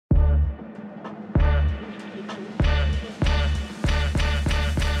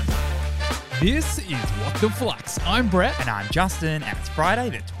This is What the Flux. I'm Brett. And I'm Justin, and it's Friday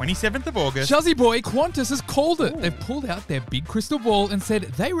the 27th of August. Shuzzy boy, Qantas has called it. They've pulled out their big crystal ball and said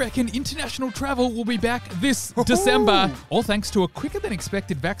they reckon international travel will be back this December, all thanks to a quicker than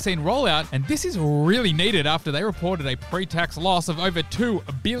expected vaccine rollout. And this is really needed after they reported a pre-tax loss of over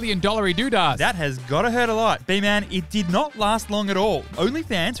 $2 billion doodas. That has gotta hurt a lot. B-Man, it did not last long at all. Only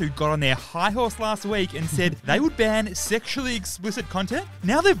fans who got on their high horse last week and said they would ban sexually explicit content,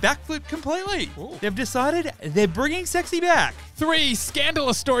 now they've backflipped completely. Ooh. They've decided they're bringing sexy back. 3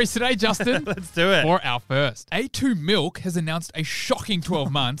 scandalous stories today, Justin. Let's do it. For our first, A2 Milk has announced a shocking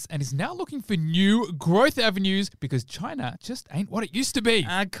 12 months and is now looking for new growth avenues because China just ain't what it used to be.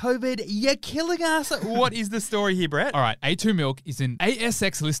 COVID, you're killing us. What is the story here, Brett? All right, A2 Milk is an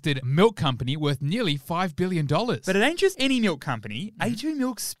ASX-listed milk company worth nearly $5 billion. But it ain't just any milk company. A2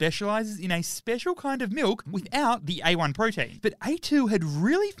 Milk specialises in a special kind of milk without the A1 protein. But A2 had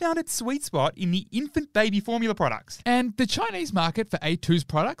really found its sweet spot in the infant baby formula products. And the Chinese market for A2's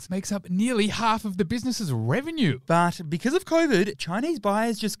products makes up nearly half of the business's revenue. But because of COVID, Chinese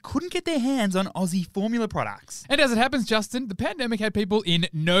buyers just couldn't get their hands on Aussie formula products. And as it happens, Justin, the pandemic had people in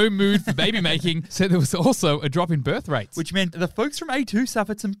no mood for baby making, so there was also a drop in birth rates. Which meant the folks from A2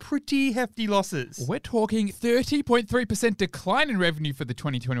 suffered some pretty hefty losses. We're talking 30.3% decline in revenue for the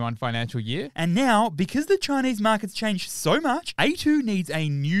 2021 financial year. And now, because the Chinese market's changed so much, A2 needs a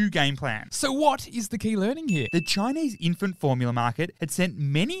new game plan. So what is the key learning here? The Chinese infant formula market had sent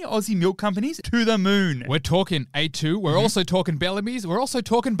many Aussie milk companies to the moon. We're talking A2, we're also talking Bellamy's, we're also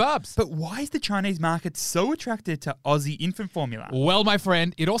talking Bubs. But why is the Chinese market so attracted to Aussie infant formula? Well, my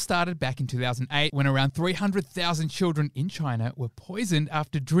friend, it all started back in 2008 when around 300,000 children in China were poisoned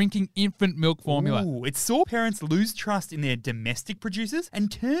after drinking infant milk formula. Ooh, it saw parents lose trust in their domestic producers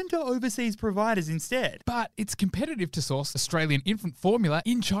and turn to overseas providers instead. But it's competitive to source Australian infant formula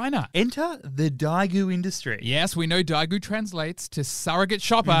in China. Enter the Daigou industry. Yes, we know Daigou translates to surrogate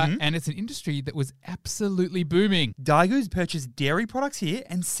shopper, and it's an industry that was absolutely booming. Daigou's purchase dairy products here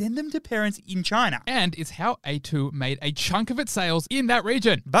and send them to parents in China. And it's how A2 made a chunk of its sales in that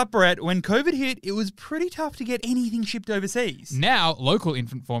region. But Brett, when COVID hit, it was pretty tough to get anything shipped overseas. Now, local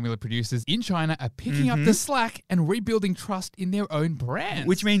infant formula producers in China are picking up the slack and rebuilding trust in their own brands.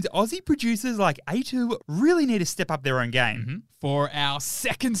 Which means Aussie producers like A2 really need to step up their own game. For our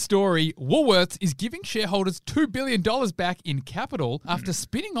second story, Woolworths is giving shareholders $2 billion back in capital after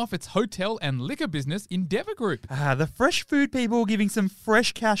spinning off its hotel and liquor business, Endeavour Group. The fresh food people giving some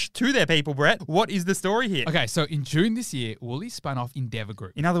fresh cash to their people, Brett. What is the story here? Okay, so in June this year, Woolies spun off Endeavour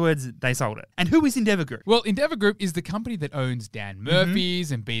Group. In other words, they sold it. And who is Endeavour Group? Well, Endeavour Group is the company that owns Dan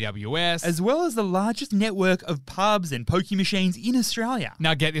Murphy's and BWS. As well as the largest network of pubs and pokie machines in Australia.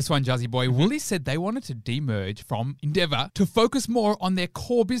 Now get this one, Juzzy boy. Woolies said they wanted to demerge from Endeavour to focus more on their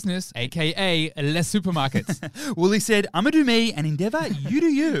core business, aka Les Supermarkets. Woolies said, I'm gonna do me, and Endeavour, you do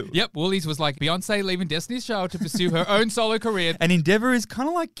you. Yep, Woolies was like Beyonce leaving Destiny's Child to pursue her own solo career. And Endeavour is kind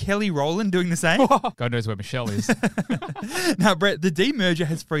of like Kelly Rowland doing the same. God knows where Michelle is. Now, Brett, the demerger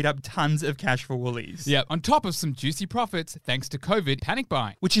has freed up tons of cash for Woolies. Yep, on top of some juicy profits thanks to COVID panic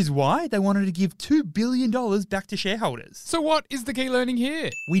buying. Which is why they wanted to give $2 billion back to shareholders. So what is the key learning here?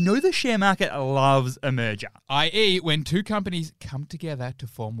 We know the share market loves a merger. I.e. when two companies come together to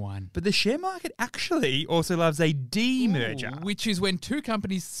form one. But the share market actually also loves a demerger. Which is when two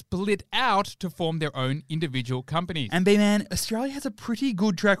companies split out to form their own individual companies. And B-Man, Australia has a pretty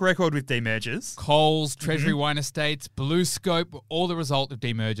good track record with demergers. Coles, Treasury Wine Estates, Blue Scope were all the result of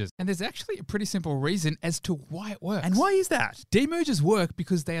demergers. And there's actually a pretty simple reason as to why it works. And why is that? Demergers work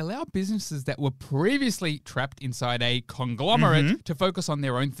because they allow businesses that were previously trapped inside a conglomerate to focus on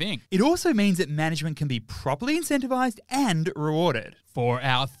their own thing. It also means that management can be properly incentivized and rewarded. For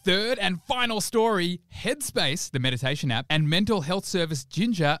our third and final story, Headspace, the meditation app, and mental health service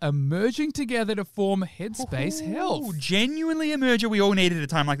Ginger are merging together to form Headspace Health. Genuinely a merger we all need at a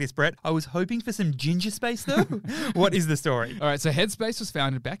time like this, Brett. I was hoping for some ginger space, though. What is the story? All right, so Headspace was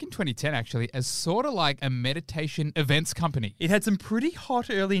founded back in 2010, actually, as sort of like a meditation events company. It had some pretty hot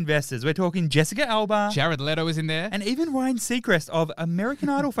early investors. We're talking Jessica Alba. Jared Leto is in there. And even Ryan Seacrest of American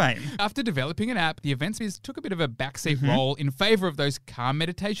Idol fame. After developing an app, the events biz took a bit of a backseat role in favor of those calm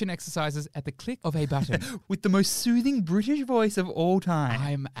meditation exercises at the click of a button. With the most soothing British voice of all time.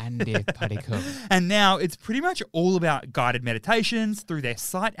 I'm Andy Padikum. And now it's pretty much all about guided meditations through their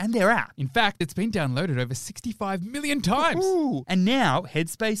site and their app. In fact, it's been downloaded over 65 million times. Ooh. And now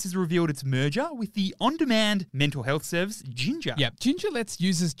Headspace has revealed its merger with the on-demand mental health service Ginger. Yep, Ginger lets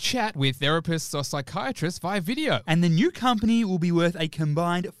users chat with therapists or psychiatrists via video. And the new company will be worth a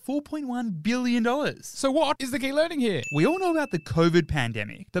combined $4.1 billion. So what is the key learning here? We all know about the COVID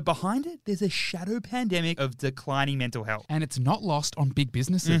pandemic, But behind it, there's a shadow pandemic of declining mental health. And it's not lost on big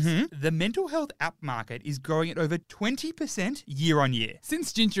businesses. The mental health app market is growing at over 20% year on year.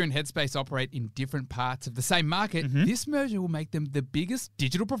 Since Ginger and Headspace operate in different parts of the same market, this merger will make them the biggest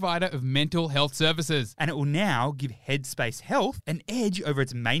digital provider of mental health services. And it will now give Headspace Health an edge over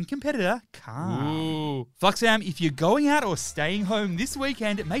its main competitor, Calm. Ooh. Flux fam, if you're going out or staying home this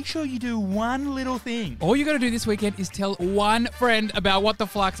weekend, make sure you do one little thing. All you got to do this weekend is tell one friend about What the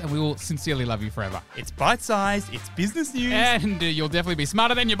Flux, and we will sincerely love you forever. It's bite-sized, it's business news. And you'll definitely be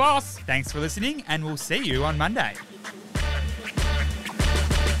smarter than your boss. Thanks for listening, and we'll see you on Monday.